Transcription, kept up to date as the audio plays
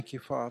Thank you,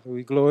 Father.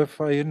 We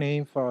glorify your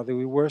name, Father.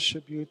 We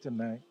worship you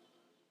tonight.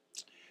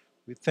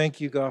 We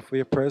thank you, God, for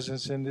your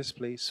presence in this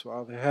place,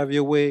 Father. Have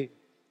your way.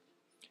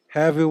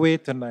 Have your way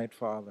tonight,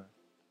 Father.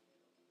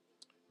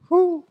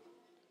 Whew.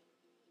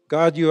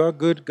 God, you are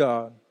good,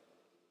 God.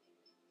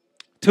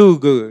 Too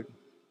good.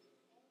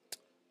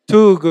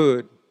 Too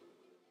good.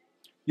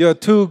 You're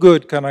too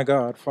good, kind of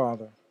God,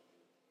 Father.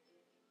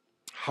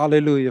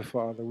 Hallelujah,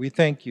 Father. We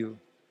thank you.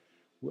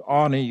 We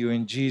honor you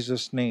in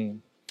Jesus'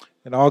 name.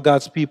 And all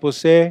God's people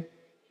say,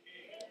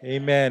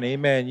 Amen.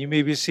 Amen. You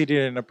may be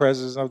seated in the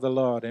presence of the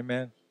Lord.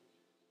 Amen.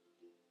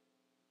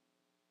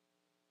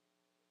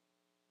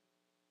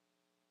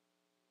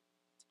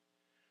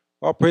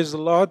 Well, praise the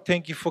Lord.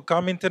 Thank you for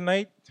coming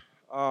tonight.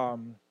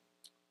 Um,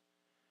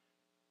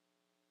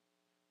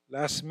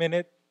 Last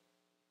minute,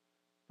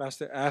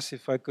 Pastor asked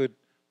if I could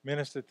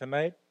minister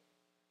tonight.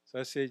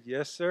 So I said,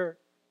 yes, sir.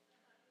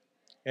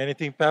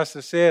 Anything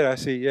Pastor said, I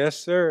said, yes,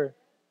 sir.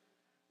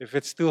 If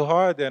it's too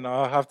hard, then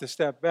I'll have to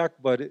step back.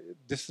 But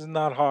this is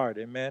not hard.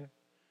 Amen.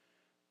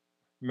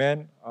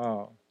 Amen.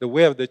 The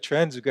way of the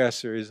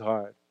transgressor is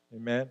hard.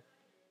 Amen.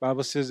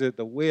 Bible says that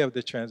the way of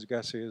the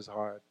transgressor is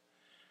hard.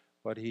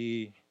 But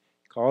he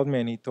called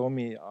me and he told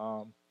me,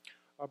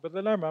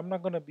 Brother Lambert, I'm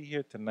not going to be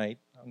here tonight.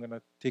 I'm going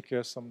to take care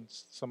of some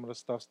of the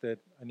stuff that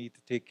I need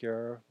to take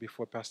care of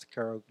before Pastor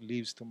Carol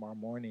leaves tomorrow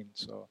morning.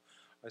 So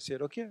I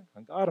said, okay,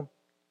 I got him.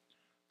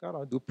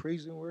 I do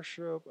praise and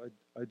worship.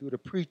 I do the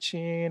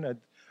preaching.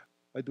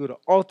 I do the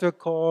altar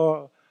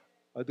call.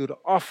 I do the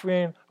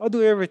offering. I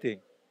do everything.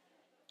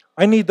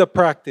 I need the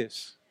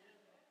practice.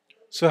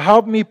 So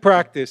help me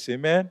practice.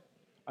 Amen.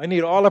 I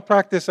need all the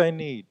practice I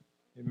need.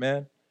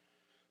 Amen.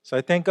 So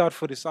I thank God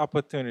for this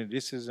opportunity.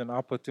 This is an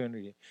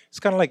opportunity. It's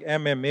kind of like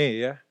MMA,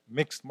 yeah?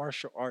 Mixed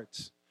martial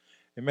arts.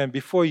 Amen.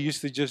 Before you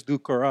used to just do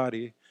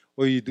karate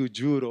or you do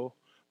judo,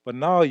 but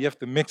now you have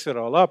to mix it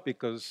all up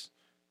because,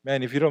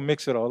 man, if you don't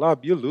mix it all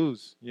up, you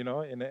lose. You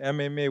know, in the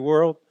MMA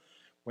world,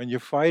 when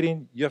you're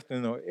fighting, you have to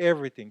know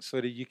everything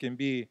so that you can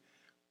be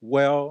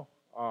well,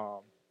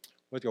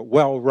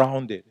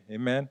 well-rounded.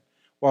 Amen.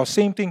 Well,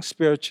 same thing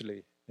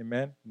spiritually.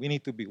 Amen. We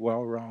need to be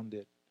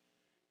well-rounded.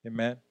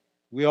 Amen.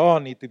 We all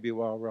need to be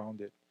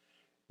well-rounded.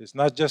 It's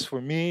not just for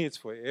me; it's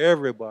for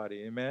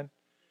everybody. Amen.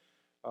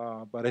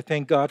 But I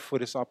thank God for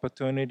this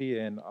opportunity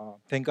and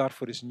thank God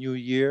for this new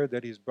year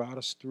that He's brought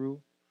us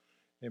through.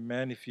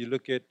 Amen. If you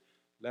look at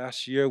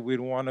last year, we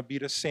don't want to be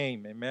the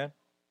same. Amen.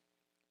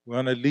 We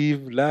want to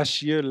leave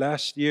last year.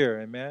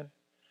 Amen.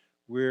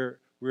 We're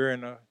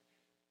in a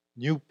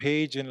new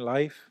page in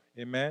life.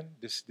 Amen.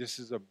 This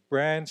is a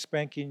brand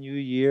spanking new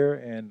year,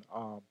 and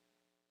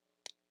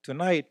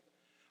tonight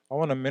I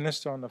want to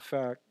minister on the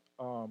fact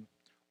on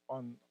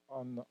on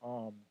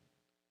um,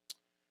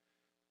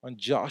 on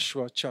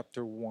Joshua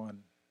chapter 1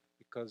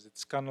 because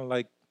it's kind of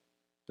like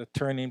the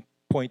turning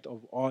point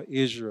of all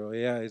Israel.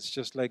 Yeah, it's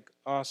just like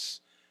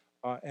us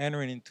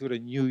entering into the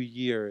new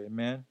year.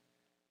 Amen.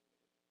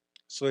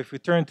 So if we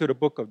turn to the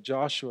book of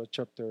Joshua,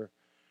 chapter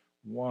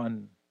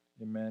 1,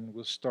 amen,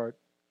 we'll start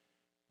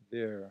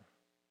there.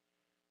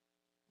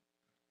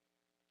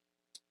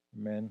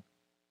 Amen.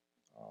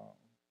 Uh,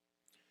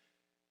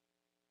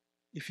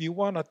 if you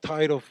want a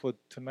title for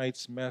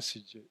tonight's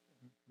message,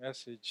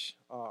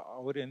 I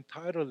would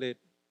entitle it,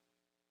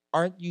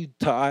 Aren't You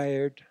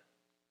Tired?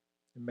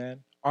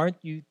 Amen.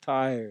 Aren't you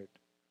tired?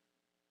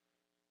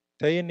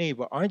 Tell your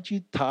neighbor, aren't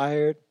you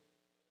tired?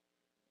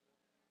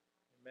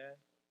 Amen.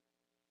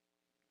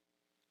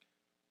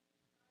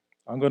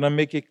 I'm going to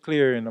make it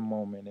clear in a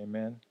moment.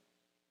 Amen.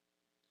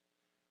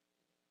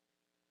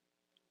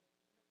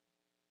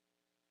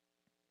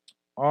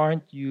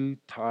 Aren't you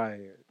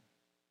tired?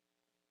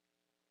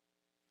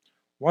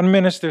 One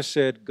minister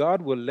said,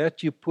 God will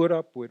let you put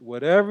up with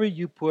whatever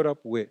you put up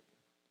with.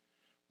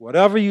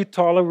 Whatever you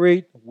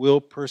tolerate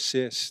will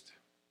persist.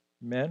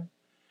 Amen.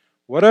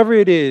 Whatever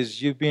it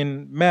is you've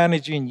been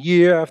managing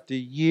year after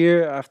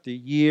year after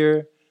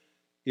year,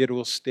 it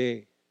will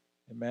stay.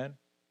 Amen.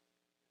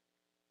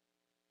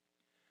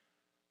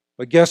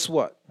 But guess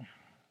what?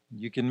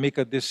 You can make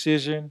a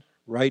decision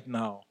right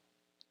now.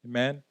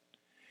 Amen.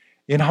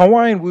 In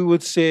Hawaiian, we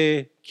would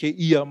say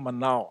keia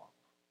manawa.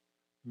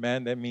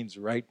 Man, that means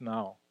right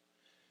now.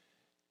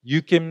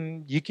 You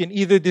can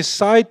either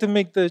decide to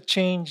make the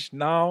change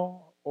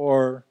now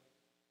or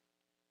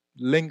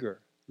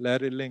linger,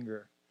 let it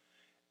linger.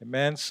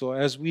 Amen. So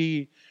as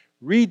we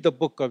read the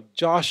book of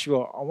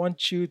Joshua, I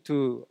want you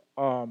to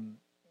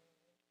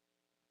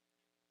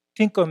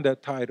think on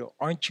that title.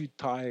 Aren't you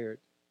tired?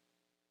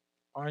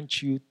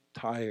 Aren't you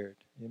tired?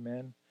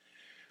 Amen.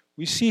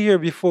 We see here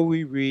before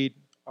we read,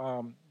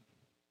 um,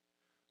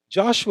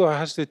 Joshua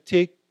has to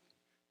take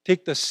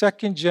the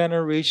second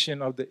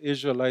generation of the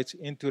Israelites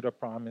into the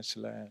promised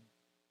land.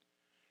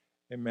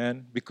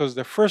 Amen. Because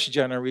the first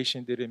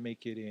generation didn't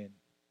make it in.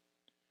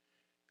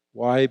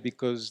 Why?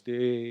 Because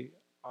they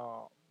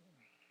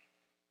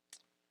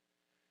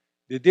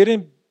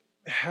didn't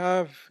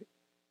have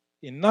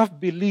enough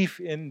belief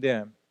in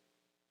them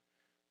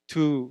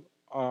to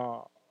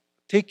uh,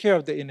 take care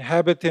of the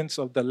inhabitants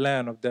of the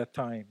land of that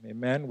time,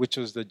 amen, which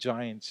was the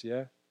giants,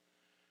 yeah.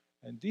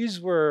 And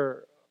these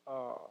were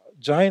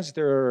giants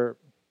that are,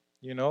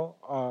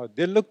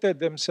 they looked at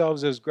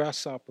themselves as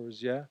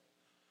grasshoppers, yeah.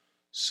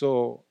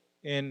 So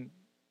in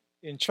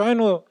trying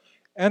to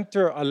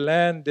enter a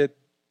land that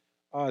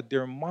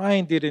their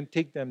mind didn't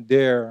take them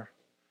there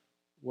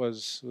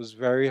was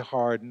very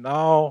hard.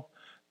 Now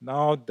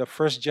the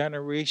first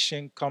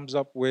generation comes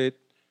up with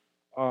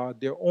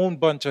their own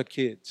bunch of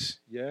kids,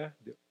 yeah,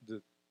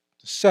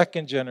 the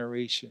second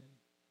generation.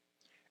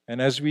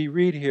 And as we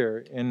read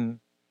here in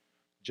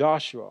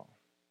Joshua,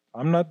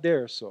 I'm not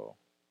there, so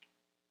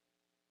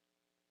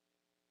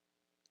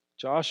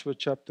Joshua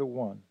chapter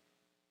 1.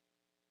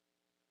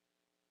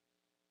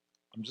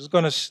 I'm just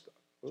gonna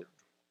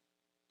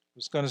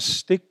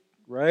stick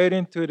right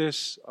into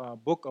this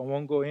book. I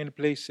won't go any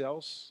place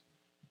else.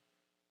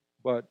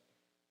 But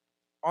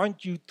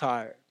aren't you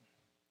tired?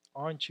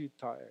 Aren't you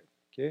tired?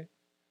 Okay.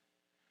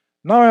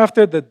 Now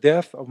after the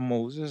death of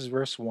Moses,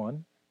 verse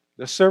 1,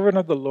 the servant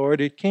of the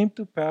Lord, it came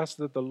to pass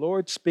that the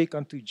Lord spake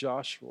unto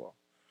Joshua,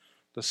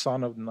 the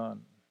son of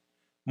Nun,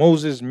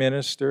 Moses'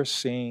 minister,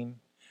 saying,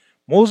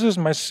 Moses,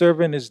 my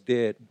servant, is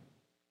dead.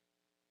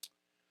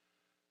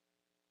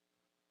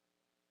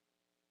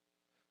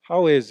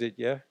 How is it,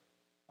 yeah?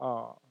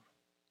 Uh,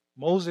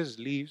 Moses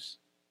leaves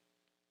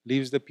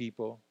the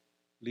people,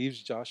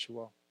 leaves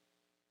Joshua,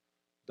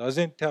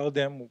 doesn't tell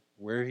them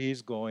where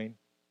he's going,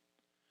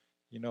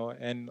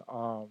 and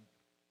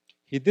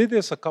he did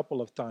this a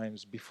couple of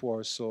times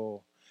before,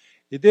 so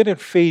it didn't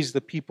faze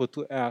the people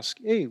to ask,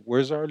 hey,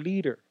 where's our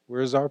leader?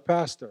 Where's our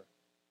pastor?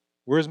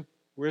 Where's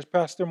where's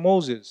Pastor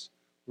Moses?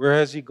 Where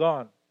has he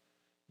gone?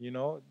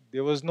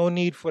 There was no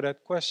need for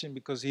that question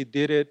because he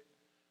did it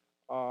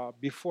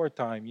before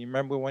time. You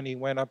remember when he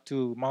went up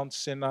to Mount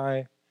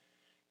Sinai,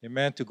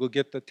 amen, to go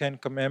get the 10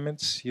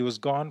 Commandments? He was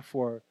gone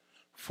for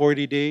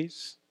 40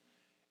 days,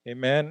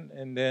 amen,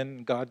 and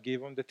then God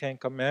gave him the 10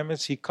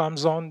 Commandments. He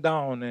comes on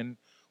down, and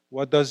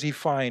what does he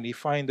find? He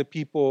finds the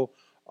people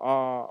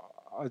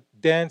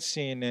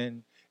dancing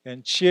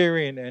and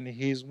cheering, and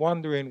he's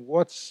wondering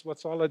what's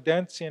all the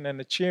dancing and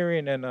the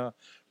cheering and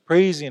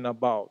praising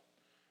about.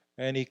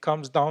 And he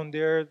comes down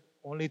there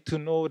only to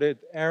know that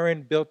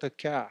Aaron built a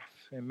calf,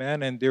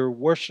 amen, and they're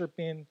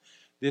worshiping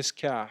this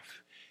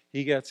calf.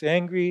 He gets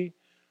angry,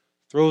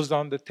 throws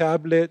down the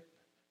tablet,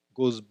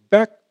 goes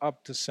back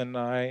up to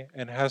Sinai,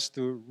 and has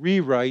to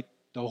rewrite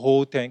the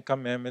whole 10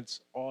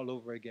 Commandments all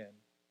over again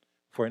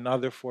for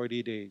another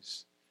 40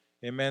 days.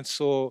 Amen.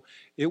 So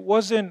it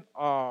wasn't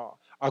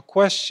a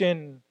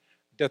question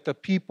that the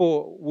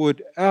people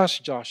would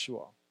ask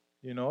Joshua.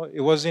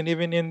 It wasn't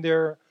even in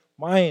their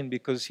mind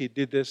because he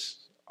did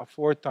this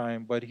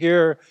aforetime. But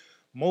here,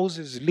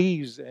 Moses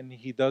leaves and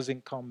he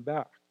doesn't come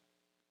back.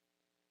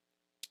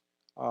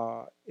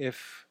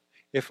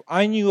 If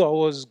I knew I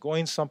was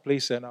going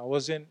someplace and I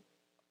wasn't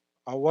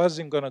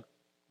gonna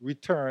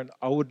return,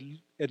 I would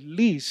at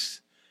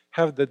least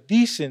have the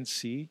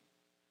decency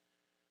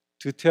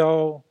to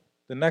tell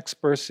the next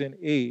person,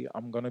 hey,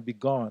 I'm gonna be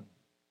gone.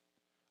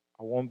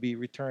 I won't be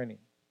returning.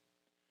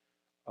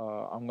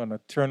 I'm gonna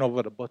turn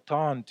over the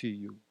baton to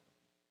you.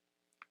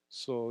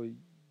 So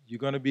you're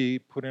gonna be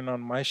putting on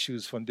my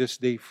shoes from this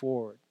day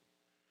forward.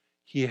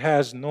 He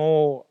has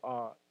no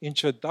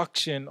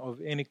introduction of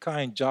any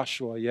kind,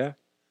 Joshua, yeah?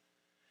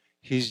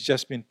 He's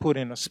just been put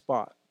in a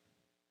spot.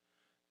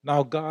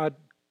 Now God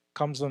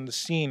comes on the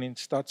scene and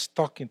starts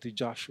talking to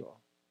Joshua.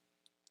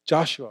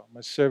 Joshua,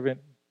 my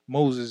servant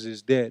Moses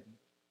is dead.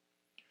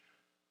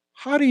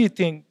 How do you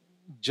think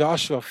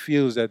Joshua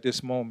feels at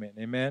this moment?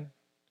 Amen.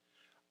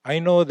 I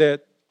know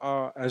that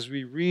as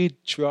we read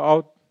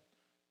throughout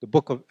the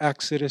book of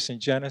Exodus and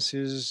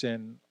Genesis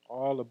and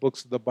all the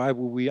books of the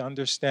Bible, we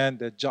understand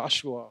that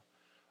Joshua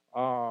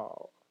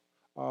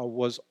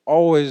was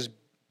always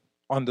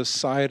on the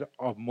side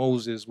of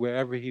Moses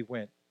wherever he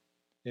went.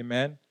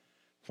 Amen.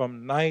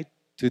 From night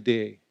to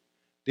day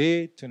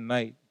to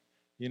night,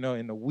 in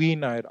the wee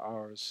night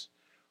hours.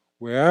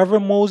 Wherever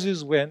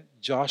Moses went,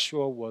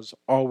 Joshua was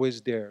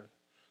always there.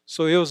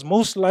 So it was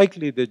most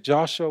likely that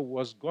Joshua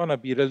was going to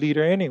be the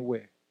leader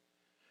anyway.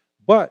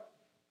 But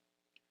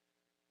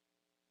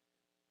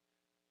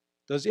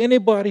does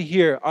anybody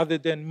here other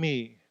than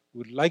me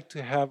would like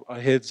to have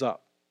a heads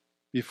up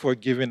before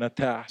giving a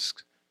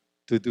task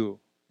to do?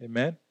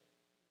 Amen?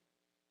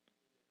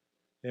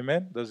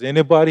 Amen? Does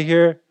anybody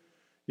here,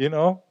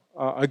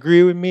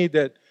 agree with me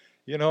that,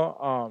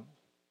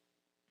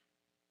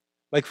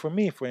 like for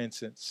me, for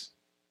instance,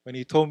 when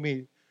he told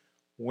me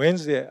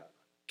Wednesday,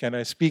 can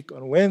I speak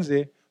on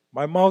Wednesday?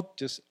 My mouth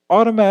just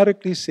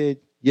automatically said,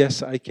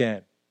 yes, I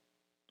can.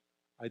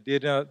 I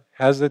did not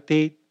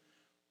hesitate,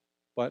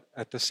 but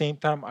at the same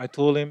time, I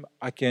told him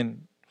I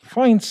can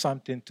find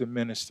something to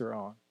minister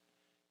on,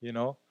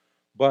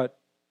 But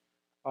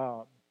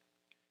um,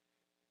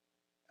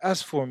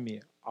 as for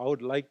me, I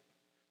would like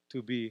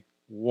to be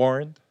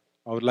warned.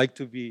 I would like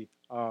to be,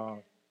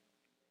 for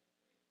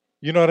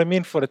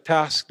the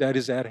task that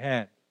is at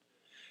hand.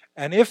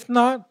 And if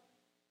not,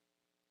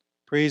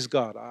 Praise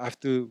God. I have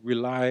to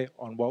rely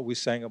on what we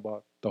sang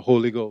about, the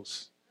Holy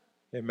Ghost.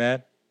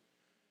 Amen.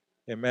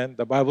 Amen.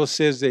 The Bible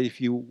says that if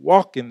you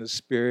walk in the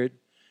Spirit,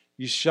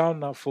 you shall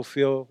not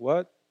fulfill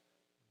what?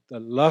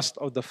 The lust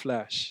of the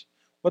flesh.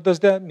 What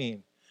does that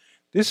mean?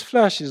 This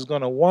flesh is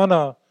going to want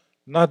to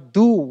not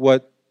do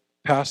what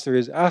pastor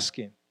is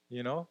asking,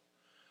 you know.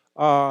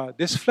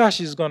 This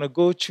flesh is going to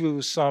go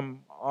through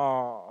some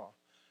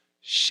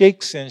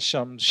shakes and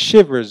some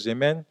shivers,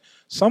 amen.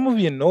 Some of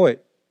you know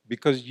it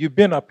because you've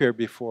been up here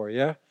before,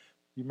 yeah.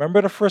 You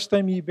remember the first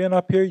time you've been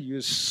up here, you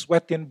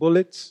sweating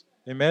bullets,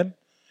 amen.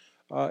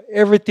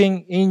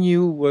 Everything in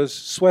you was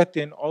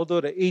sweating,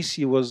 although the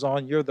AC was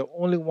on. You're the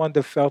only one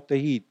that felt the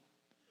heat,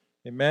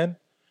 amen,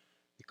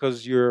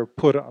 because you're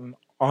put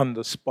on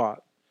the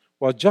spot.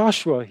 Well,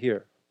 Joshua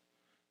here,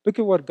 look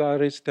at what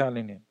God is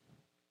telling him.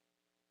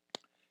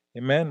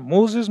 Amen.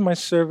 Moses, my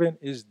servant,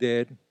 is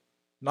dead.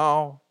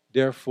 Now,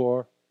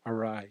 therefore,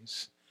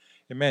 arise.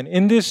 Amen.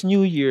 In this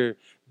new year,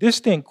 this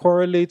thing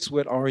correlates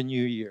with our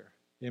new year.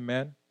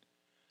 Amen.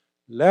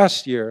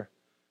 Last year,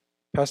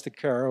 Pastor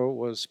Carol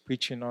was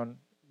preaching on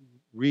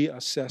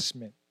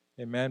reassessment.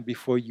 Amen.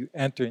 Before you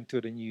enter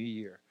into the new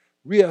year,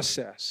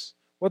 reassess.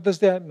 What does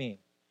that mean?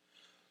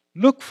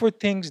 Look for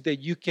things that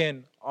you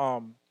can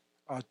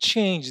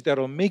change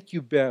that'll make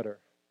you better,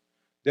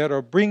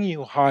 that'll bring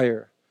you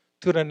higher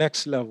to the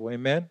next level.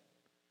 Amen.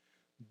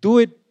 Do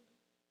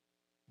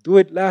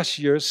it last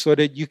year so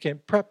that you can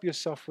prep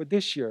yourself for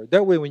this year.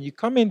 That way, when you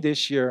come in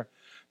this year,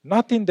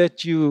 nothing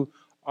that you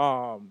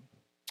uh,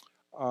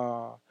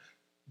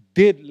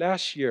 did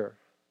last year,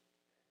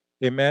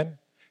 amen.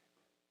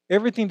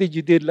 Everything that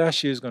you did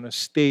last year is going to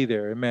stay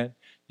there, amen.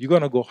 You're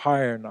going to go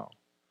higher now.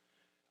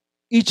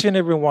 Each and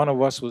every one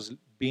of us was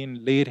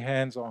being laid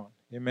hands on,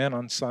 amen,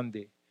 on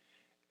Sunday.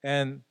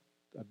 And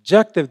the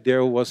objective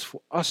there was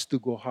for us to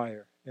go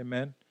higher,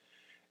 amen.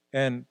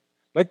 And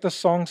like the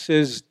song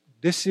says,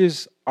 this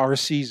is our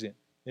season,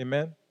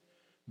 amen.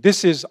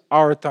 This is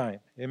our time,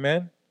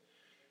 amen.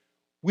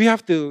 We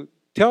have to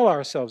tell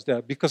ourselves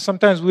that because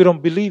sometimes we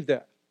don't believe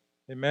that,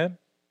 amen.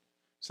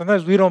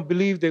 Sometimes we don't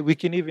believe that we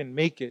can even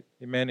make it,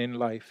 amen, in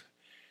life.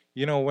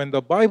 You know, when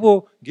the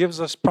Bible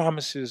gives us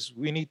promises,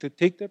 we need to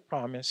take that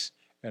promise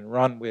and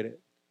run with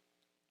it.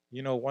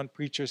 You know, one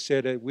preacher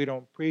said that we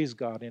don't praise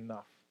God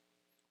enough.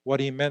 What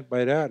he meant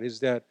by that is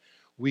that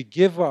we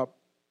give up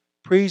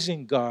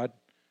praising God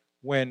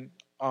when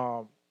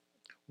um,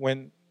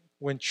 when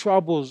when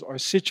troubles or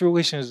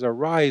situations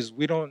arise.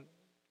 We don't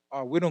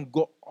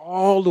go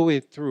all the way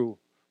through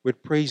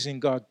with praising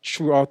God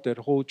throughout that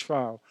whole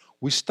trial.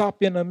 We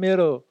stop in the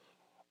middle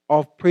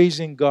of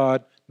praising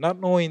God, not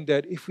knowing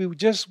that if we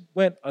just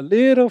went a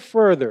little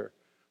further,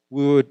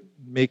 we would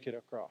make it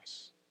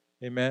across.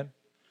 Amen.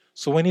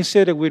 So when he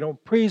said that we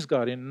don't praise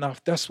God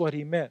enough, that's what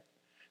he meant.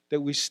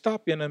 That we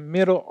stop in the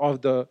middle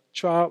of the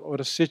trial or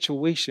the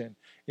situation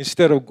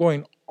instead of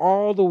going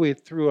all the way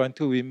through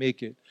until we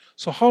make it.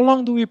 So how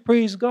long do we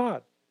praise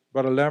God,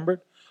 Brother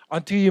Lambert?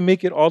 Until you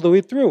make it all the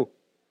way through.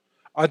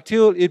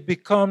 Until it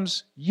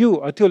becomes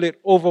you, until it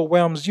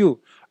overwhelms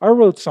you. I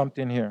wrote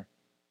something here.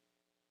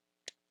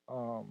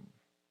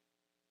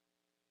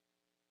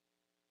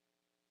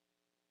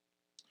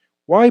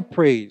 Why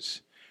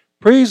praise?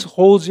 Praise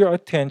holds your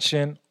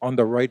attention on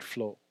the right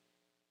flow.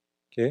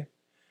 Okay?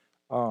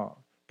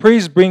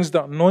 Praise brings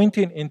the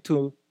anointing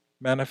into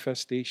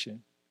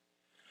manifestation.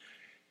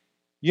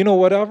 You know,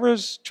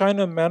 whatever's trying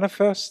to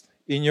manifest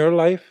in your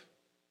life,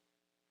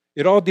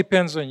 it all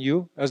depends on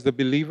you as the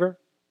believer.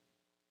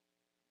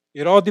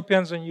 It all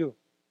depends on you.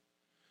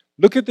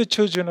 Look at the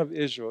children of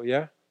Israel,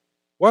 yeah?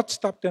 What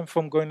stopped them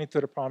from going into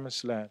the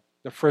promised land?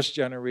 The first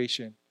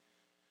generation.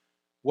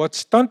 What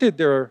stunted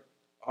their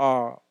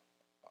uh,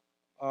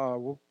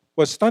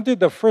 what stunted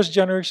the first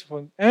generation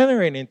from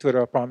entering into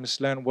the promised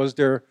land was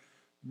their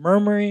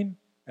murmuring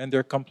and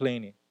their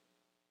complaining.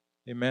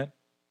 Amen.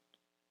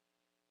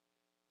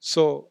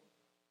 So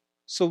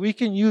we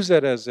can use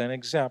that as an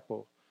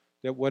example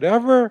that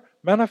whatever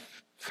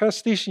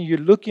manifestation you're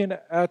looking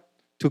at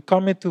to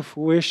come into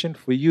fruition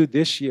for you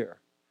this year,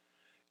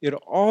 it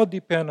all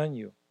depends on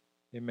you.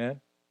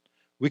 Amen.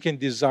 We can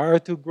desire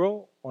to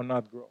grow or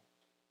not grow.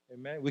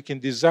 Amen. We can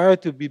desire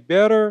to be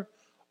better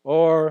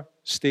or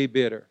stay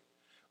better.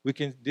 We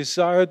can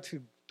desire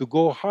to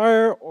go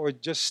higher or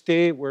just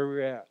stay where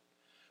we're at.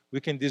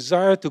 We can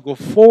desire to go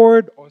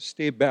forward or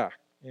stay back.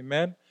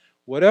 Amen.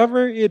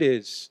 Whatever it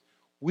is,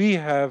 we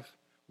have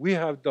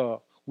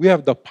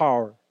the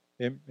power.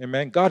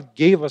 Amen. God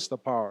gave us the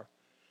power.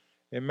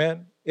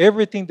 Amen.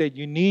 Everything that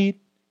you need,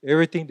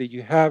 everything that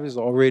you have is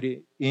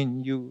already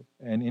in you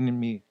and in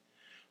me.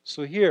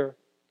 So here,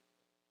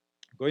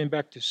 going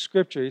back to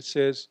scripture, it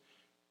says,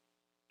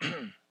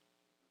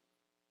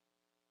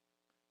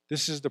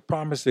 this is the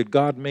promise that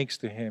God makes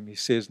to him. He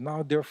says,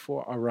 now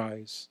therefore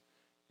arise.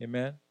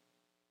 Amen.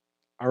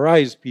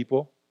 Arise,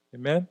 people.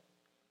 Amen.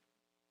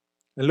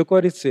 And look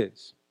what it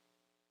says.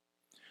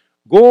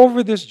 Go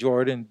over this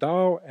Jordan,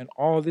 thou and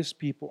all this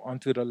people,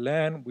 unto the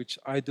land which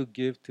I do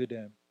give to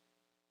them.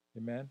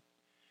 Amen.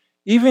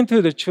 even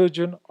to the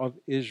children of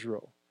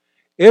Israel.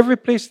 Every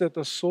place that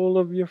the sole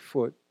of your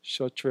foot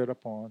shall tread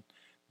upon,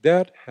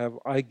 that have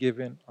I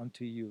given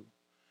unto you.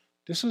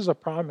 This is a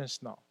promise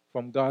now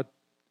from God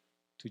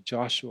to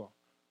Joshua.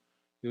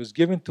 It was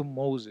given to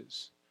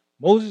Moses.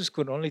 Moses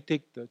could only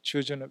take the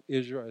children of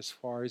Israel as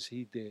far as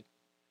he did.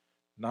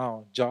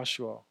 Now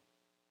Joshua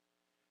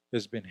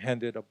has been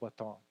handed a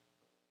baton.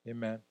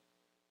 Amen.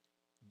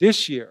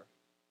 This year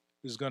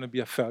is going to be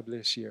a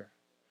fabulous year.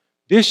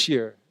 This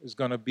year is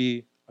going to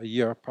be a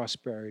year of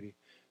prosperity.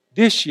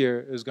 This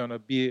year is going to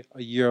be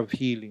a year of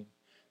healing.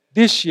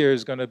 This year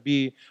is going to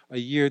be a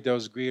year that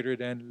was greater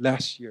than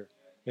last year.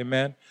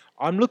 Amen.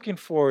 I'm looking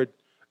forward.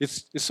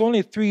 It's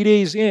only 3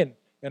 days in,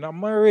 and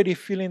I'm already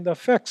feeling the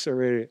effects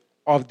already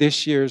of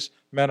this year's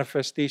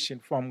manifestation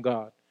from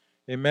God.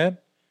 Amen.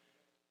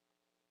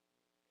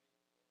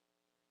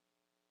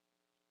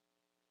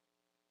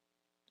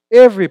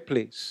 Every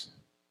place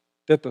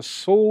that the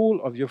sole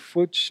of your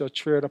foot shall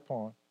tread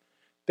upon,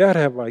 that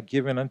have I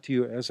given unto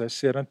you, as I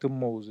said unto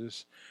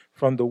Moses,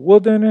 from the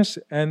wilderness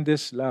and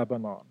this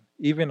Lebanon,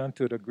 even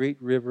unto the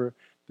great river,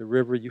 the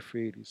river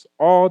Euphrates,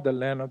 all the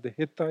land of the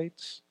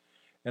Hittites,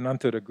 and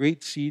unto the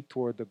great sea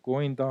toward the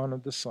going down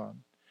of the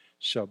sun,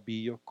 shall be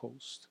your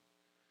coast.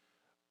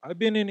 I've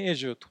been in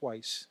Israel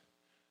twice.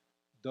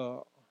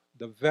 The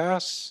the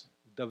vast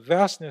the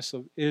vastness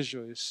of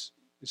Israel is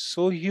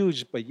so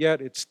huge, but yet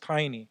it's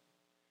tiny.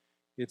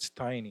 It's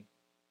tiny.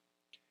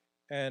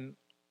 And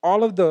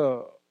all of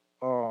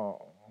uh,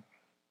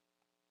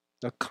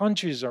 the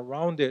countries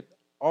around it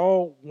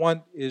all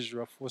want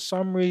Israel for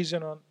some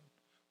reason,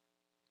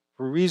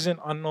 for reason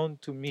unknown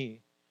to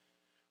me.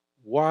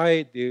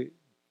 Why they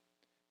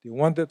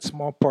want that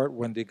small part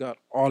when they got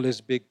all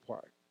this big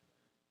part?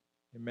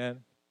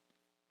 Amen.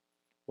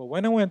 But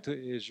when I went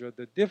to Israel,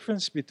 the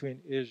difference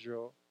between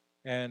Israel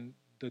and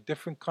the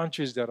different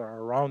countries that are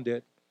around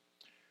it,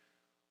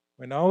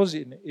 when I was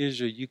in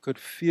Israel, you could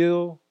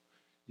feel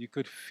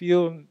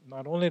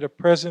not only the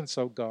presence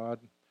of God,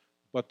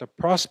 but the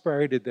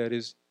prosperity that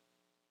is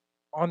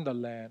on the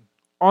land,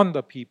 on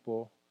the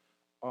people.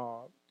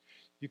 Uh,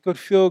 you could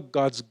feel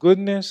God's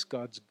goodness,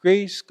 God's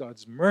grace,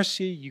 God's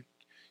mercy.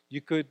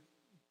 You could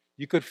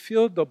you could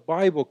feel the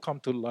Bible come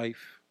to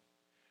life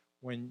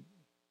when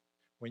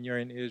when you're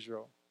in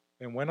Israel.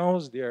 And when I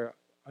was there,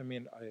 I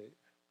mean, I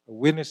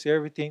witnessed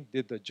everything.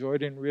 Did the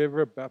Jordan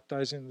River,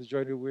 baptized in the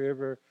Jordan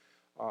River,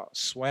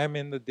 swam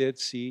in the Dead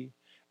Sea,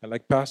 and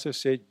like Pastor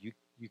said,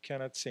 you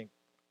cannot sink.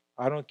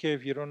 I don't care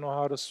if you don't know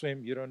how to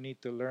swim. You don't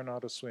need to learn how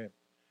to swim.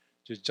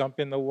 Just jump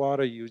in the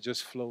water. You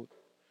just float.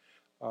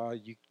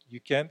 You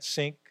can't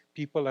sink.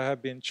 People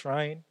have been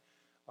trying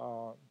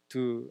uh,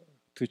 to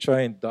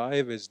try and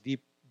dive as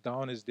deep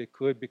down as they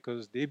could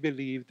because they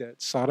believe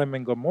that Sodom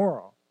and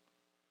Gomorrah,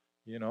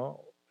 you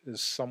know,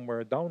 is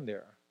somewhere down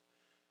there,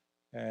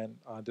 and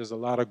there's a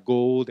lot of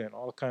gold and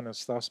all kind of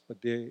stuff.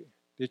 But they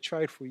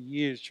tried for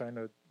years trying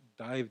to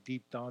dive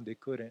deep down. They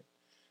couldn't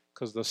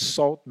because the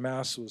salt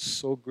mass was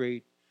so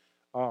great.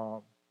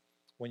 Um,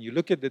 when you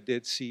look at the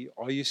Dead Sea,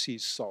 all you see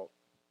is salt,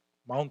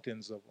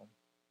 mountains of them,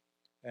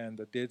 and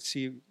the Dead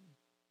Sea.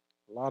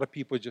 A lot of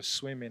people just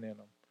swimming in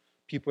them.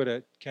 People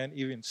that can't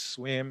even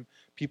swim,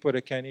 people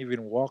that can't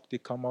even walk, they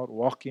come out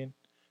walking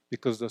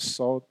because the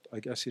salt,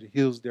 I guess it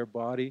heals their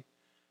body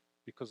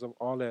because of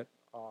all that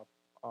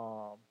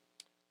um,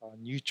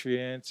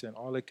 nutrients and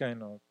all the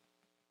kind of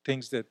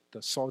things that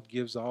the salt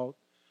gives out.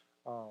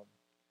 Um,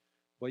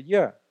 but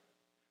yeah,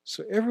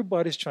 so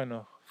everybody's trying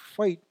to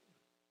fight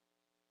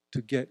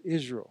to get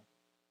Israel.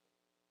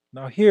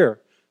 Now,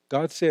 here,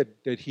 God said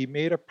that He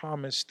made a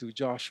promise to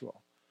Joshua.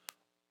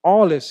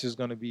 All this is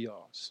going to be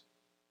yours.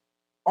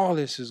 All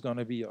this is going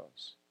to be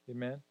yours.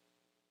 Amen.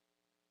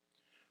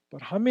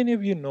 But how many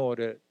of you know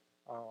that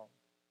um,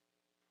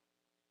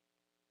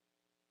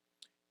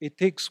 it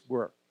takes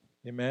work?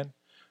 Amen.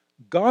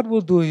 God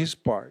will do His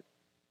part,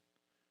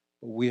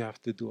 but we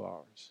have to do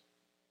ours.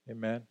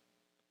 Amen.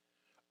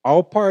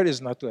 Our part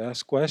is not to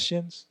ask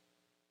questions.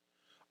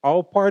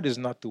 Our part is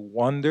not to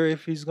wonder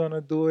if He's going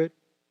to do it.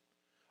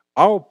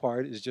 Our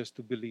part is just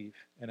to believe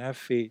and have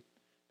faith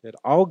that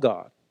our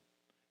God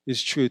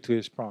is true to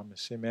His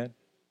promise. Amen.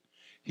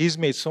 He's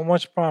made so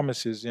much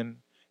promises in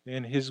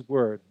His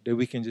Word that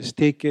we can just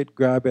take it,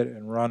 grab it,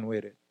 and run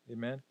with it.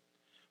 Amen.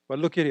 But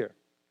look at here.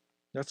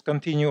 Let's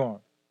continue on.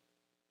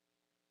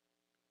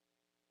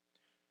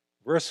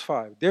 Verse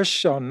 5, there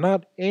shall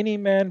not any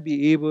man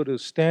be able to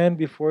stand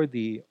before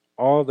thee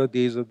all the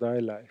days of thy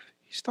life.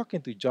 He's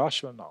talking to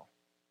Joshua now.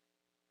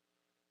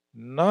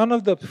 None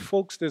of the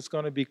folks that's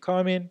going to be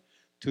coming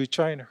to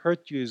try and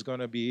hurt you is going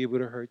to be able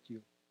to hurt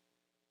you.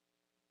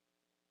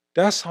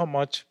 That's how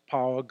much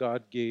power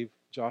God gave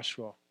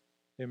Joshua.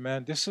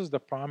 Amen. This is the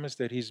promise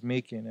that He's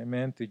making,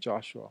 amen, to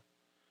Joshua.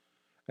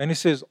 And He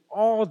says,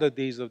 all the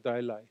days of thy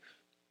life.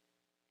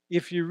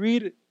 If you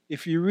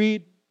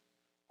read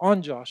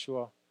on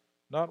Joshua,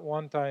 not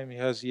one time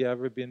has he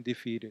ever been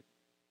defeated.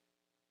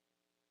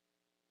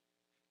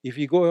 If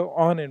you go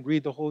on and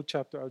read the whole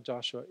chapter of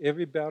Joshua,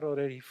 every battle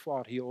that he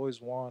fought, he always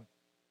won.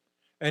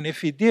 And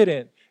if he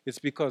didn't, it's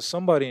because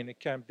somebody in the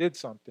camp did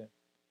something.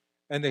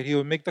 And that he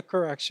would make the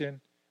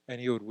correction and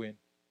he would win.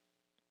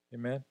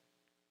 Amen.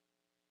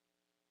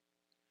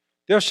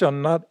 There shall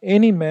not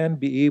any man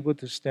be able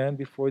to stand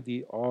before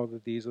thee all the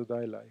days of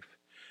thy life.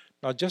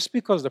 Now, just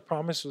because the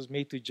promise was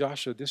made to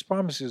Joshua, this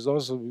promise is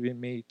also being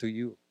made to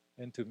you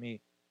and to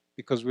me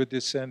because we're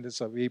descendants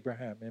of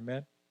Abraham.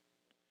 Amen.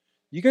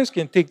 You guys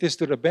can take this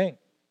to the bank.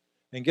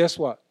 And guess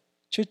what?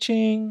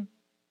 Cha-ching.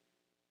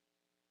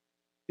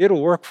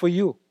 It'll work for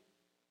you.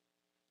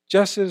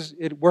 Just as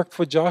it worked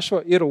for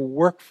Joshua, it'll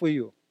work for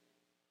you.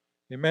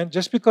 Amen.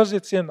 Just because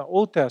it's in the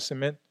Old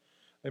Testament,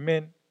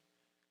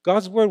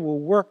 God's word will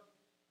work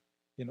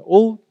in the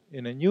old,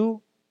 in the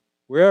new,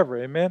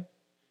 wherever. Amen.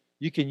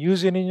 You can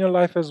use it in your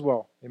life as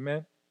well.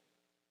 Amen.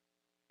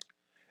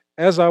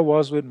 As I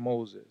was with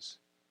Moses,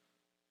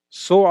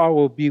 so I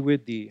will be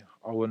with thee.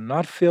 I will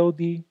not fail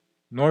thee,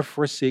 nor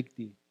forsake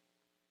thee.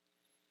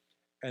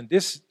 And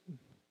this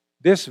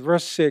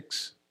verse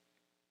 6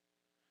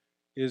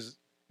 is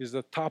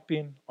the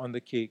topping on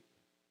the cake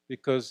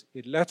because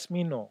it lets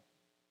me know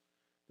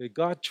that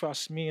God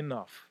trusts me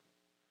enough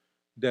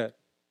that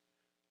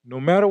no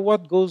matter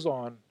what goes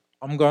on,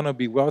 I'm going to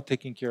be well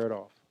taken care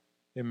of.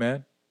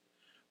 Amen.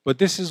 But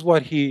this is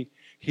what he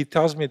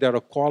tells me that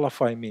will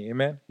qualify me.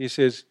 Amen. He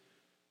says,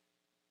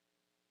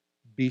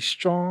 be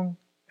strong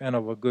and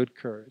of a good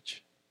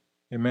courage.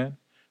 Amen.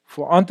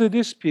 For unto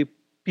this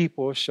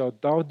people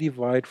shalt thou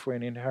divide for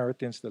an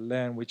inheritance the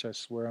land which I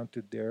swear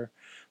unto their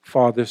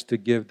fathers to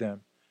give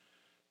them.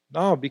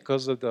 Now,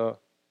 because of the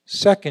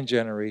second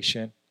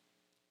generation,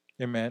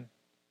 amen,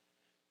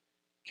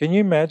 can you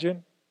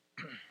imagine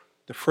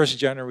the first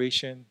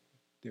generation,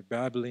 they're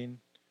babbling,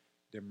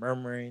 they're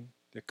murmuring,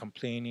 they're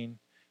complaining,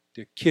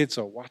 their kids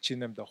are watching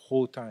them the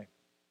whole time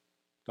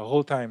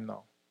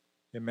now,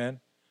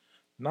 amen.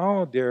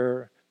 Now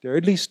they're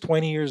at least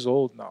 20 years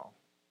old now.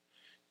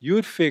 You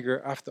would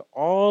figure after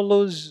all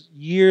those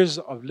years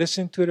of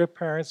listening to their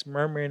parents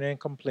murmuring and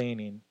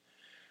complaining,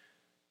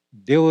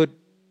 they would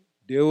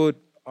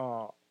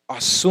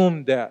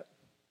assume that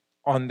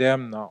on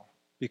them now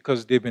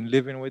because they've been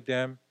living with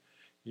them,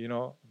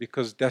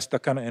 because that's the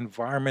kind of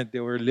environment they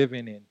were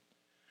living in.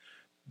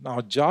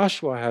 Now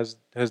Joshua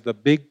has the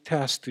big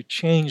task to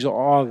change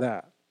all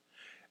that.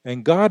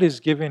 And God is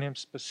giving him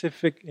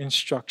specific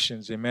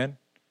instructions, amen?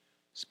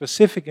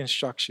 Specific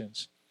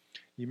instructions.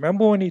 You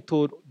remember when he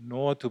told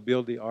Noah to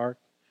build the ark?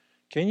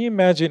 Can you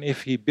imagine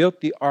if he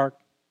built the ark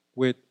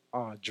with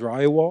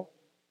drywall?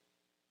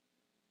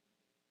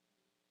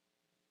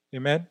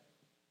 Amen?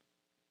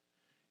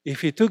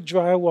 If he took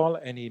drywall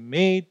and he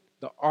made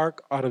the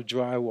ark out of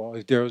drywall,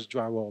 if there was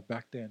drywall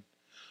back then,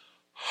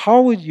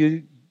 how would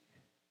you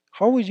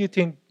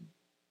think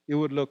it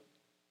would look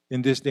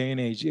in this day and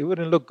age? It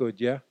wouldn't look good,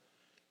 yeah?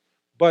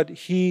 But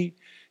he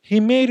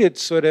made it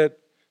so that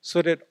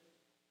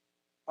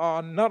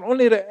not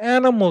only the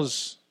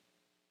animals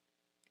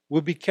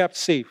would be kept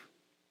safe,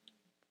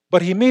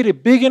 but he made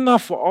it big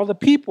enough for all the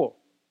people.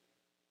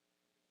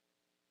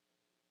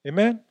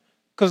 Amen?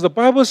 Because the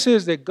Bible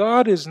says that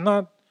God is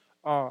not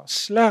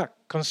slack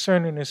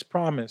concerning his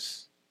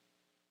promise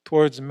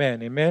towards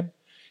men. Amen?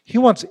 He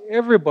wants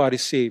everybody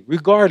saved,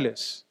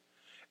 regardless.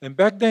 And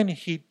back then,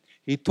 he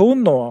told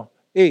Noah,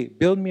 hey,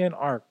 build me an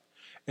ark.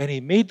 And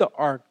he made the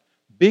ark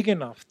big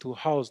enough to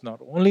house not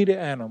only the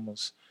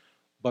animals,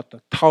 but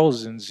the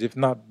thousands, if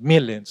not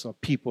millions, of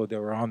people that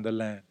were on the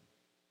land.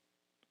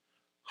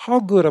 How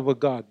good of a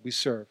God we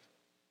serve.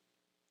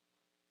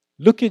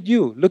 Look at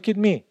you, look at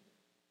me.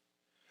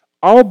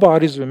 Our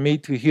bodies were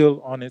made to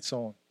heal on its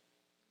own.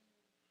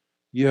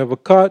 You have a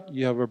cut,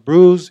 you have a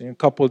bruise, in a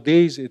couple of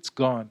days, it's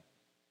gone.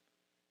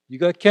 You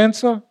got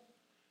cancer,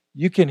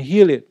 you can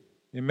heal it.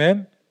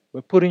 Amen?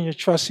 By putting your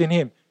trust in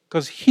him.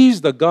 Because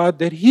he's the God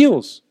that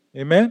heals.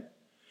 Amen?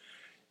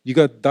 You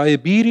got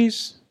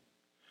diabetes,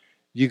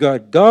 you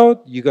got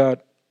gout, you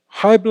got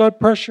high blood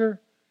pressure,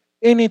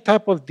 any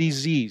type of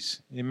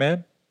disease.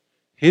 Amen?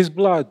 His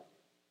blood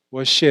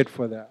was shed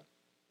for that.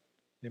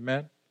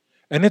 Amen?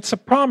 And it's a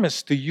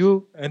promise to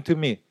you and to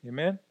me.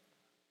 Amen?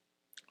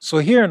 So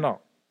here now,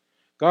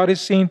 God is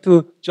saying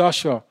to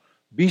Joshua,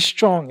 be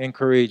strong and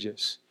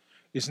courageous.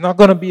 It's not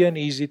going to be an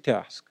easy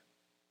task.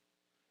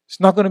 It's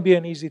not going to be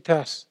an easy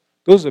task.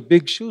 Those are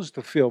big shoes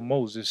to fill,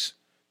 Moses.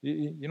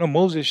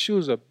 Moses'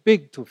 shoes are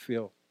big to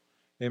fill.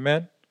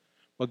 Amen?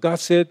 But God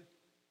said,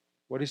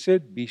 what he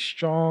said? Be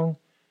strong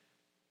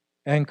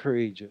and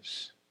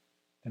courageous,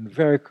 and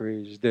very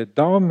courageous, that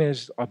thou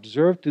mayest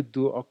observe to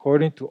do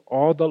according to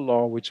all the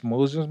law which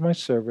Moses my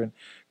servant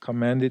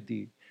commanded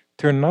thee.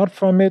 Turn not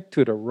from it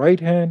to the right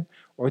hand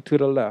or to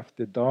the left,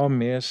 that thou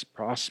mayest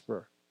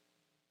prosper.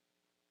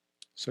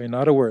 So in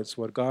other words,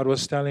 what God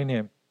was telling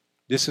him,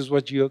 this is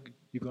what you're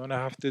going to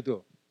have to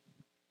do.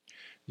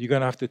 You're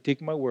going to have to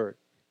take my word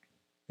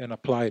and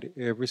apply it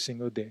every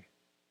single day.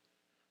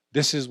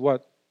 This is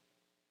what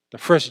the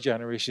first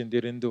generation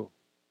didn't do.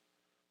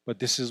 But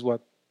this is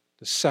what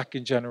the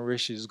second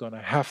generation is going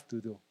to have to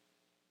do.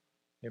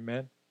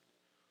 Amen?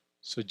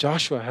 So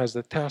Joshua has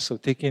the task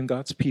of taking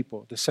God's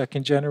people, the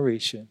second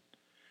generation,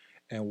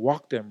 and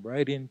walk them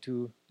right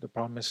into the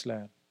promised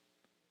land.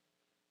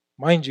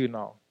 Mind you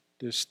now,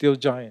 there's still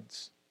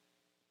giants.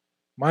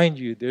 Mind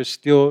you, there's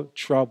still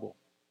trouble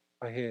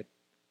ahead.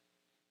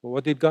 But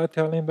what did God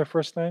tell him the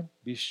first time?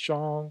 Be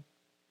strong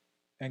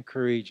and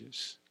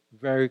courageous.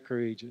 Very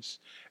courageous.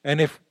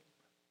 And if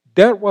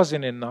that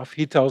wasn't enough,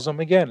 he tells them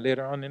again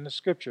later on in the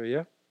scripture,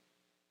 yeah?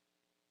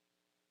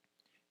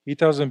 He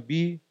tells them,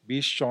 be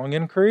strong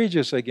and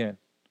courageous again.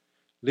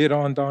 Later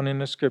on down in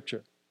the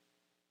scripture.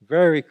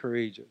 Very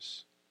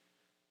courageous.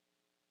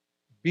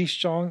 Be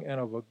strong and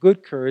of a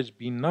good courage.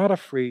 Be not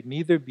afraid,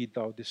 neither be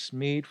thou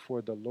dismayed,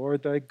 for the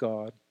Lord thy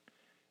God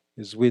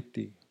is with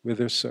thee,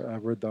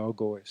 whithersoever thou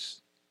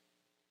goest.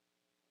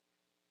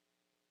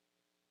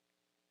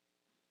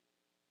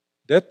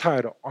 That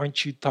title,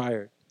 Aren't You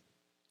Tired?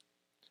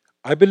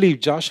 I believe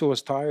Joshua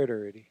was tired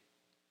already.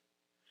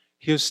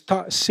 He was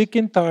sick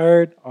and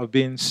tired of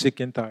being sick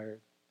and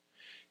tired.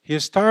 He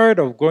is tired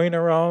of going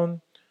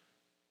around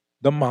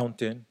the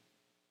mountain.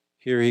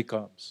 Here he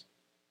comes.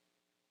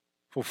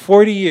 For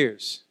 40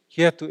 years,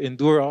 he had to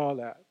endure all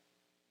that.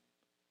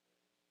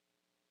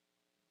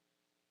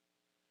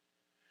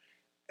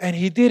 And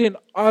he didn't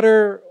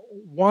utter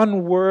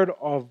one word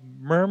of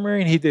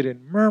murmuring. He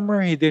didn't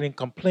murmur. He didn't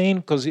complain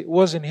because it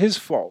wasn't his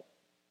fault.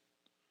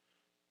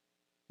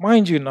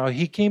 Mind you now,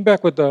 he came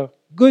back with the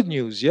good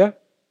news, yeah?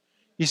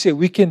 He said,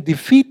 we can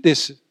defeat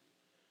this.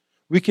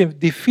 We can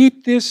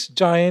defeat these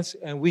giants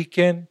and we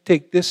can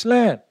take this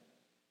land.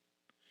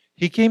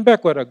 He came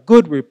back with a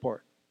good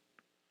report.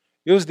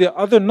 It was the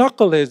other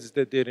knuckleheads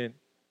that didn't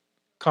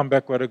come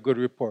back with a good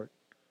report.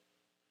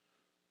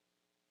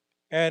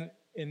 And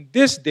in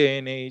this day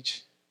and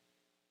age,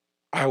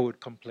 I would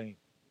complain.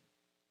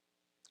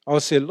 I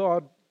would say,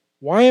 Lord,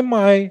 why am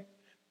I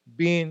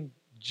being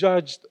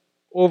judged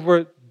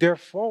over their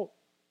fault?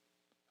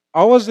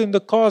 I wasn't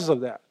the cause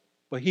of that.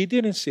 But he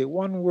didn't say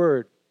one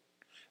word.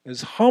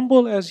 As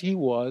humble as he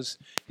was,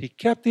 he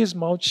kept his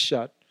mouth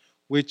shut,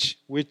 which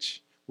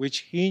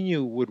he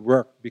knew would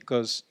work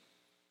because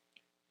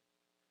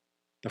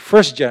the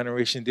first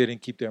generation didn't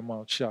keep their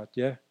mouth shut,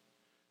 yeah?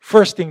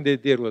 First thing they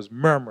did was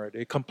murmur.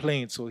 They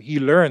complained. So he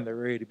learned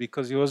already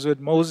because he was with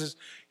Moses.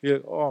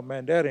 Oh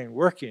man, that ain't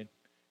working.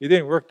 It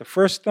didn't work the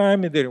first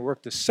time. It didn't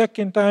work the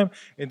second time.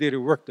 It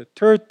didn't work the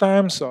third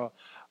time. So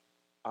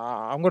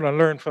I'm going to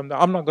learn from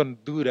that. I'm not going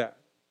to do that.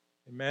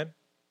 Amen?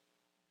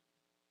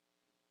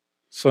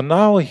 So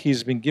now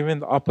he's been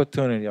given the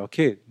opportunity.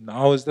 Okay,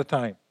 now is the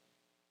time.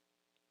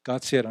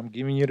 God said, I'm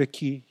giving you the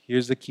key.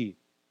 Here's the key.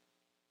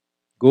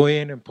 Go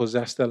in and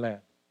possess the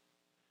land.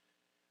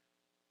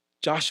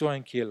 Joshua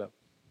and Caleb.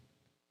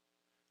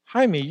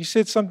 Jaime, you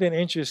said something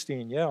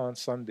interesting, yeah, on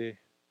Sunday.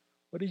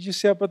 What did you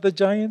say about the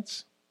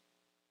giants?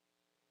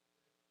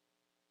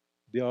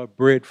 They are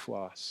bread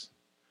for us.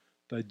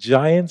 The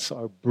giants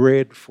are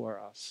bread for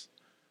us.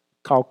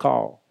 Cow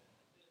cow.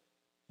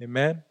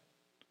 Amen?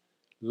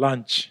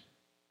 Lunch.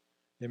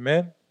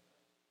 Amen?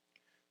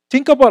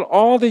 Think about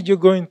all that you're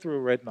going through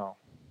right now.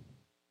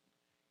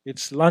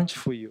 It's lunch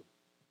for you.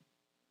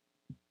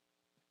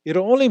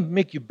 It'll only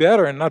make you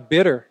better and not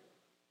bitter.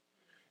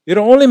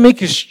 It'll only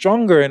make you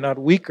stronger and not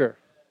weaker.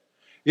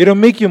 It'll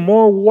make you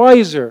more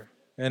wiser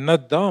and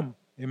not dumb.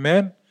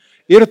 Amen?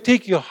 It'll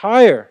take you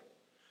higher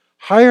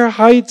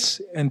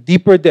heights and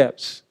deeper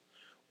depths.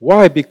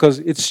 Why? Because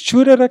it's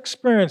through that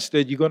experience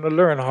that you're going to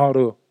learn how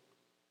to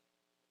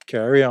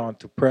carry on,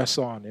 to press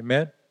on.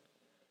 Amen?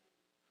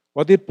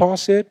 What did Paul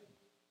say?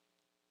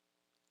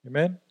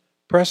 Amen?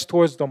 Press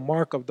towards the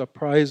mark of the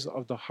prize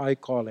of the high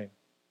calling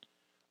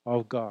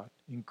of God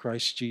in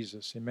Christ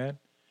Jesus. Amen?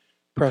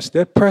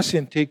 That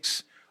pressing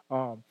takes,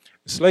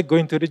 it's like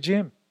going to the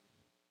gym.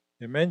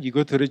 Amen? You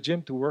go to the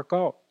gym to work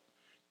out.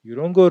 You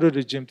don't go to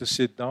the gym to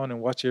sit down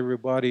and watch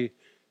everybody,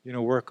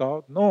 work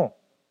out. No.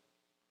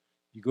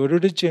 You go to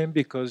the gym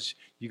because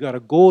you got a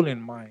goal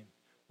in mind.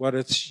 Whether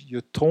it's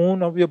your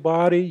tone of your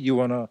body, you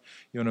wanna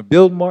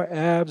build more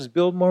abs,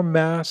 build more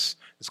mass,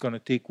 it's gonna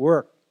take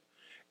work.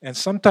 And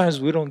sometimes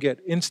we don't get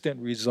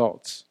instant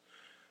results.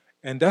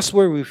 And that's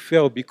where we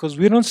fail because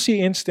we don't see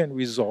instant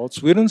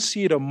results. We don't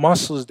see the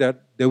muscles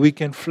that we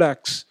can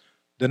flex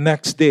the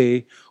next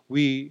day.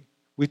 We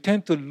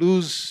tend to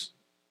lose,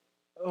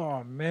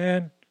 oh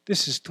man,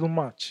 this is too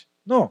much.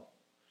 No.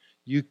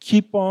 You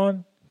keep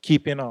on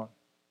keeping on.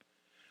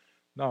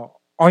 Now,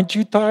 aren't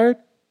you tired?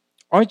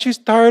 Aren't you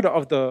tired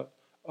of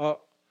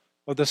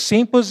the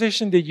same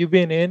position that you've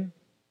been in?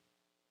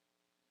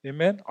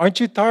 Amen? Aren't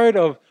you tired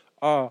of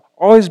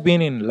always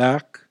being in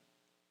lack?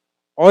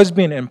 Always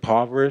being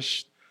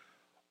impoverished?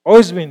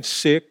 Always being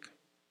sick?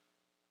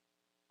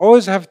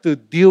 Always have to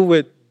deal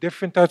with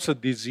different types of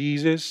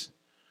diseases?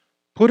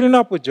 Putting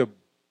up with your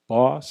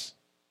boss?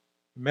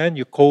 Man,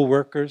 your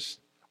co-workers?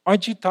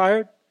 Aren't you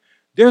tired?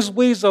 There's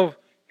ways of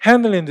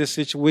handling this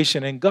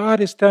situation, and God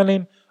is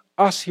telling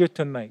us here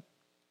tonight,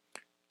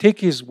 take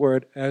His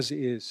word as it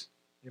is.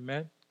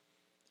 Amen?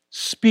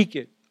 Speak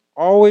it.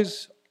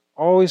 Always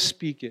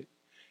speak it.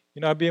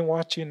 I've been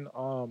watching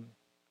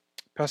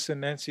Pastor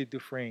Nancy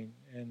Dufresne,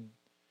 and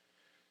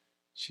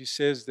she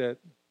says that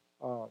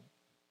um,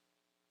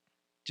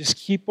 just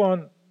keep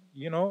on,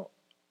 you know,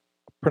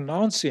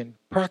 pronouncing,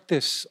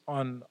 practice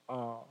on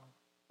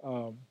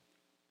um,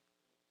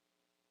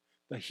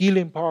 the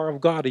healing power of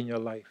God in your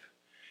life.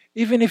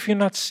 Even if you're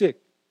not sick,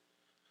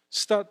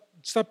 start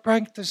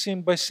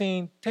practicing by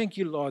saying, "Thank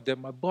you, Lord, that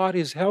my body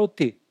is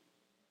healthy.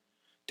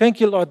 Thank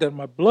you, Lord, that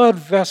my blood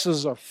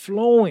vessels are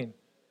flowing.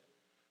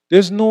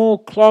 There's no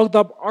clogged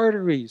up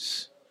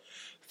arteries.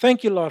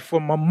 Thank you, Lord,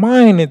 for my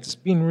mind. It's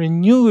been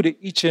renewed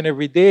each and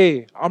every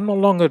day. I'm no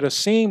longer the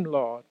same,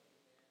 Lord.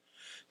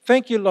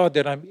 Thank you, Lord,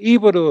 that I'm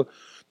able to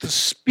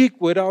speak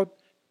without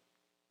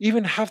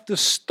even have to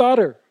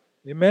stutter."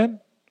 Amen.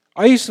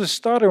 I used to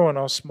stutter when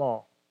I was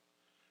small,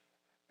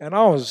 and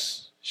I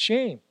was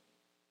ashamed.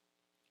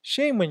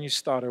 Shame when you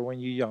stutter when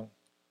you're young.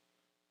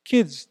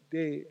 Kids,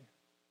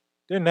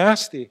 they're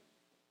nasty.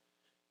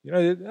 You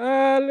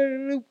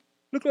know,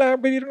 look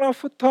like but you don't know how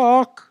to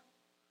talk.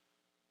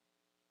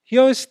 He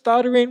always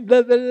stuttering,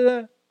 blah, blah,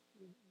 blah.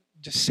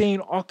 Just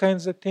saying all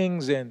kinds of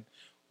things. And,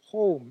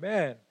 oh,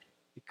 man,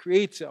 it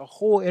creates a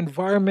whole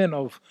environment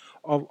of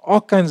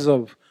all kinds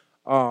of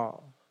uh,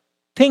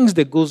 things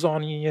that goes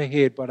on in your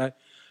head. But I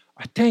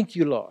thank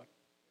you, Lord,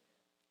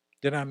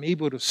 that I'm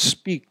able to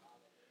speak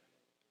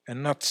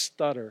and not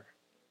stutter.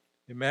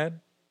 Amen.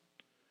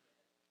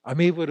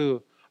 I'm able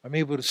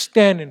to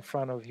stand in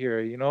front of here,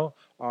 you know.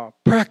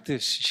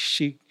 Practice.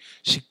 She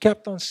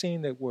kept on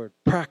saying that word,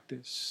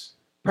 practice.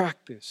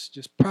 Practice.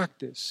 Just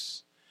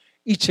practice.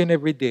 Each and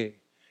every day.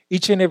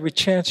 Each and every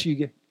chance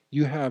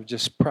you have,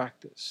 just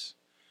practice.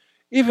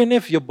 Even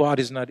if your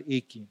body's not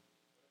aching,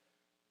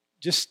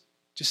 just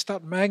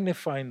start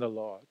magnifying the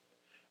Lord.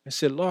 And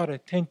say, "Lord, I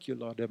thank you,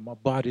 Lord, that my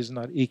body's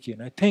not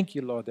aching. I thank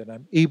you, Lord, that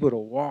I'm able to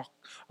walk,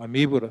 I'm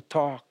able to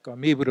talk,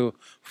 I'm able to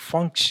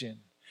function."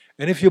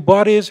 And if your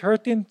body is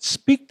hurting,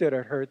 speak to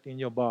that hurt in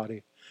your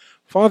body.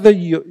 Father,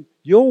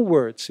 your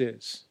word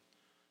says,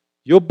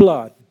 your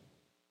blood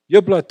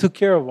took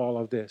care of all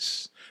of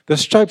this. The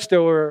stripes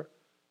that were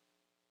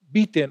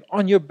beaten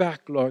on your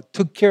back, Lord,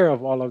 took care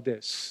of all of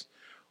this.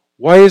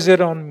 Why is it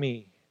on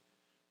me?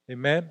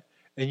 Amen.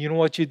 And you know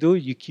what you do?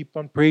 You keep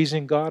on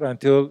praising God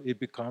until it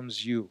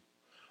becomes you.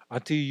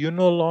 Until you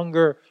no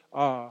longer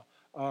um,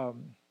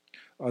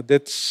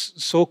 that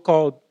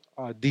so-called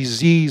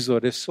disease or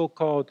the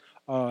so-called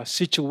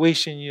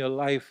situation in your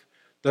life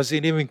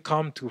doesn't even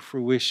come to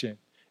fruition.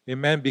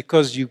 Amen.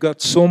 Because you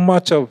got so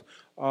much of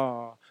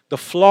the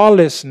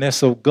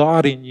flawlessness of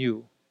God in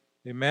you.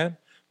 Amen.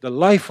 The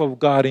life of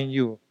God in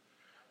you.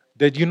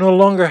 That you no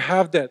longer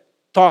have that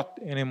thought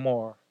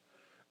anymore.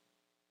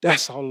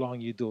 That's how long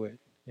you do it.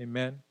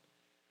 Amen.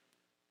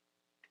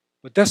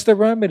 But that's the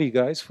remedy,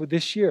 guys, for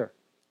this year.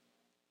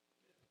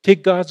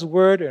 Take God's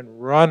word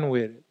and run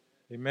with it.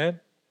 Amen.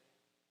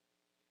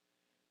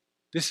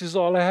 This is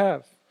all I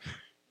have.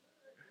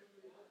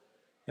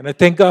 And I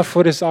thank God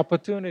for this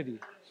opportunity.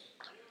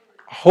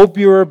 I hope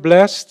you are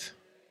blessed.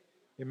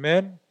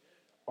 Amen.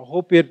 I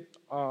hope it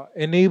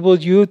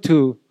enabled you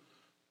to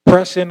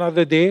press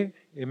another day.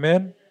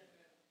 Amen.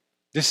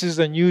 This is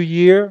a new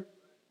year.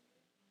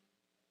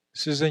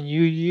 This is a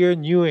new year,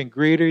 new and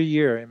greater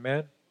year.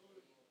 Amen.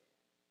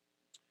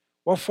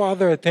 Well,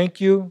 Father, I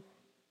thank you.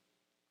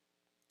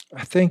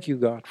 I thank you,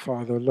 God,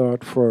 Father,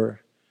 Lord,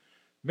 for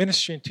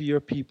ministering to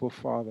your people,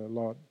 Father,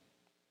 Lord.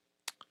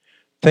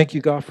 Thank you,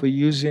 God, for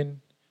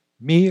using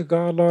me,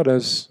 God, Lord,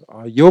 as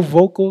your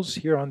vocals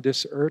here on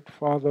this earth,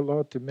 Father,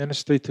 Lord, to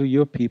minister to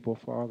your people,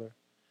 Father.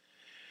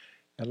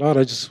 And Lord,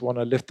 I just want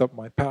to lift up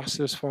my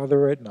pastors, Father,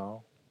 right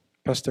now.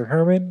 Pastor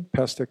Herman,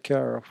 Pastor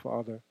Kara,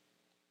 Father.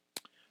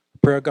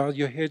 Pray, God,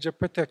 your hedge of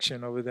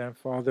protection over them,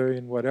 Father,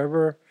 in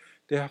whatever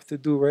they have to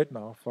do right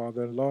now,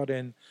 Father, Lord.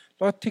 And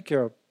Lord, take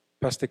care of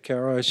Pastor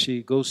Kara as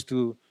she goes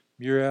to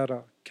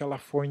Murrieta,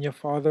 California,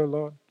 Father,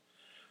 Lord.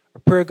 I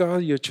pray,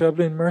 God, your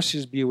traveling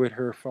mercies be with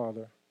her,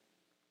 Father.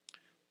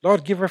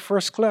 Lord, give her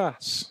first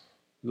class,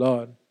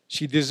 Lord.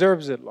 She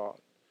deserves it, Lord.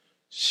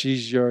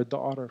 She's your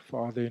daughter,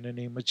 Father, in the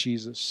name of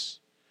Jesus.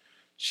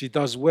 She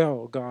does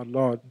well, God,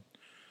 Lord,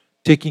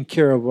 taking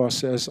care of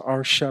us as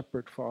our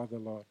shepherd, Father,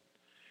 Lord.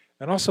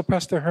 And also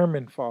Pastor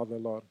Herman, Father,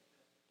 Lord.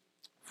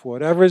 For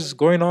whatever is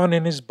going on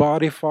in his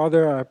body,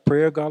 Father, I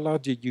pray, God,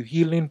 Lord, that your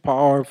healing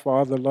power,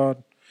 Father, Lord,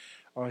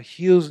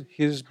 heals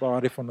his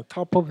body from the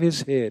top of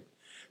his head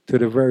to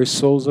the very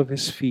soles of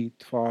his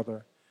feet,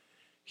 Father.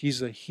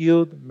 He's a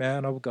healed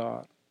man of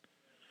God.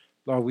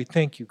 Lord, we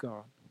thank you,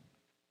 God.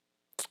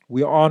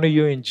 We honor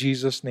you in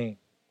Jesus' name.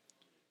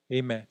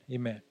 Amen.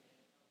 Amen.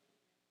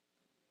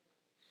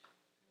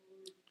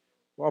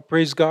 Well,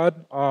 praise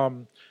God.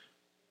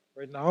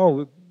 Right now,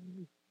 we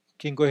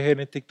can go ahead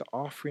and take the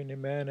offering,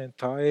 amen, and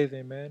tithe,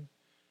 amen.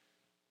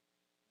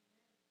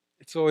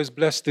 It's always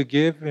blessed to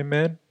give,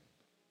 amen.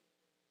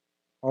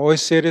 I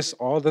always say this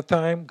all the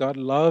time. God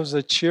loves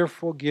a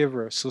cheerful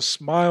giver. So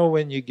smile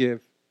when you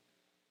give.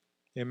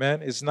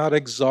 Amen. It's not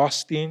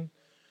exhausting.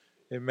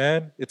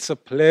 Amen. It's a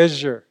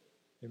pleasure.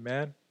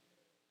 Amen.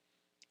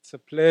 It's a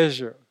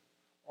pleasure.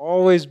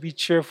 Always be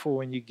cheerful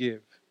when you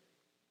give.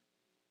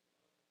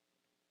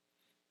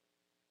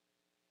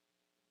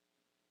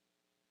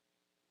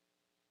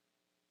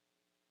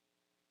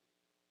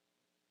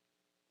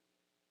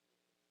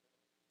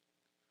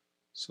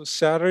 So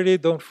Saturday,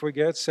 don't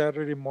forget,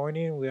 Saturday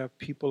morning, we have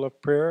people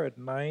of prayer at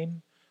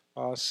 9.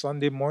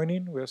 Sunday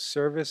morning, we have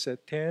service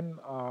at 10.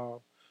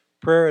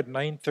 Prayer at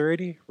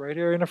 9:30, right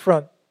here in the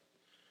front.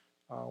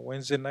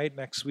 Wednesday night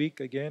next week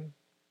again.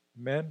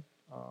 Amen.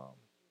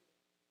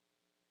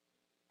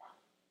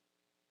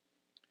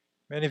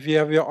 And if you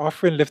have your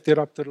offering, lift it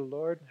up to the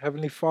Lord.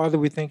 Heavenly Father,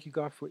 we thank you,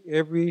 God, for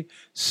every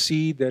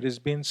seed that is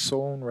being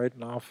sown right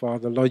now,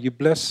 Father. Lord, you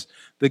bless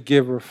the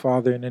giver,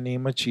 Father, in the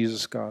name of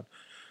Jesus, God.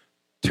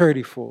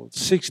 30-fold,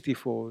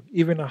 60-fold,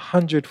 even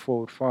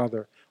 100-fold,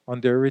 Father,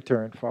 on their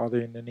return,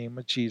 Father, in the name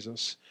of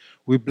Jesus.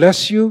 We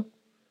bless you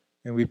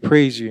and we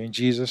praise you in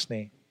Jesus'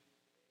 name.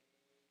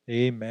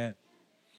 Amen.